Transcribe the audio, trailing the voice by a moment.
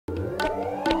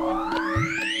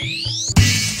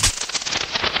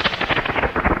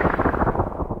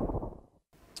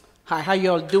Hi, how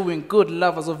you all doing? Good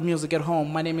lovers of music at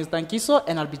home. My name is Dankiso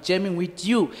and I'll be jamming with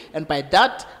you. And by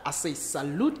that, I say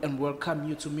salute and welcome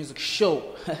you to Music Show.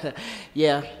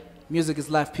 Yeah, music is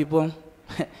life, people.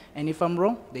 And if I'm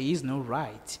wrong, there is no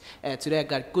right. Today I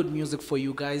got good music for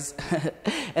you guys.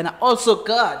 And I also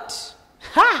got,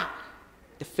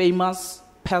 the famous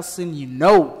person you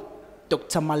know,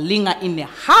 Dr. Malinga in the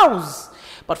house.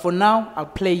 But for now, I'll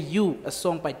play you a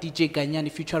song by DJ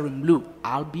Ganyani featuring Blue.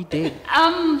 I'll be dead.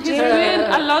 He's doing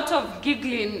a lot of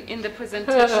giggling in the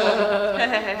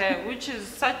presentation, which is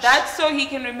such... That's so he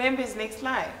can remember his next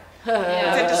line.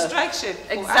 Yeah. It's a distraction.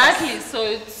 Exactly, so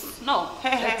it's... No.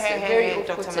 That's very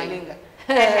Dr. off-putting.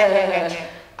 Malinga.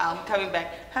 I'm coming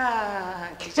back.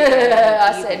 I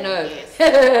said no. Yes.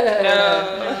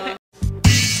 No.